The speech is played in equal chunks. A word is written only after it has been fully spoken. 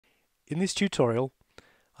In this tutorial,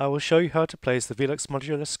 I will show you how to place the VELUX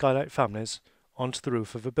modular skylight families onto the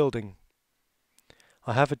roof of a building.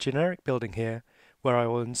 I have a generic building here where I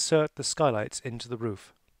will insert the skylights into the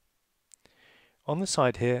roof. On the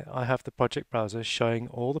side here I have the project browser showing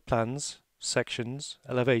all the plans, sections,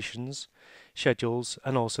 elevations, schedules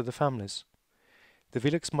and also the families. The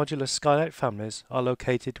VELUX modular skylight families are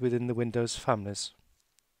located within the Windows families.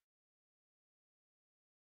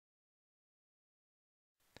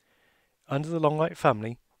 Under the long light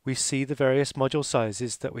family, we see the various module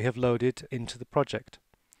sizes that we have loaded into the project.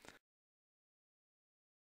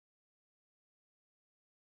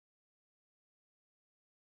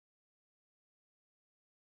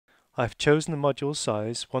 I've chosen the module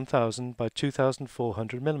size 1000 by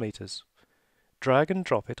 2400 mm. Drag and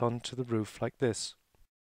drop it onto the roof like this.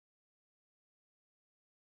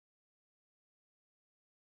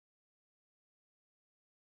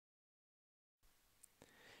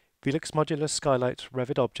 VELUX modular skylight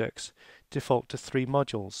Revit objects default to 3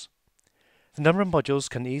 modules. The number of modules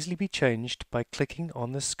can easily be changed by clicking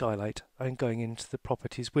on the skylight and going into the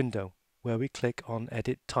Properties window, where we click on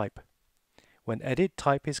Edit Type. When Edit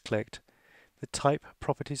Type is clicked, the Type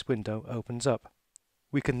Properties window opens up.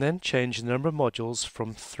 We can then change the number of modules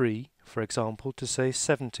from 3, for example, to say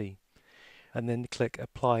 70, and then click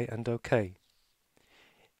Apply and OK.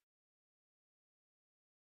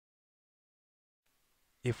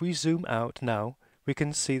 If we zoom out now, we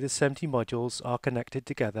can see the 70 modules are connected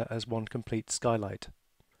together as one complete skylight.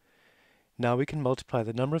 Now we can multiply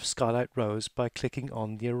the number of skylight rows by clicking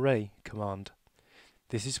on the Array command.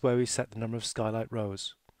 This is where we set the number of skylight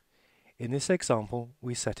rows. In this example,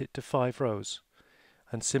 we set it to 5 rows,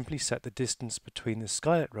 and simply set the distance between the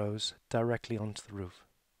skylight rows directly onto the roof.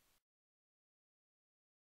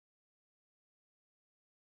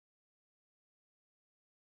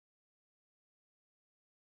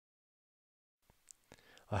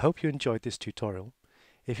 I hope you enjoyed this tutorial.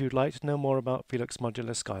 If you'd like to know more about VELUX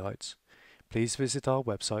modular skylights, please visit our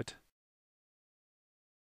website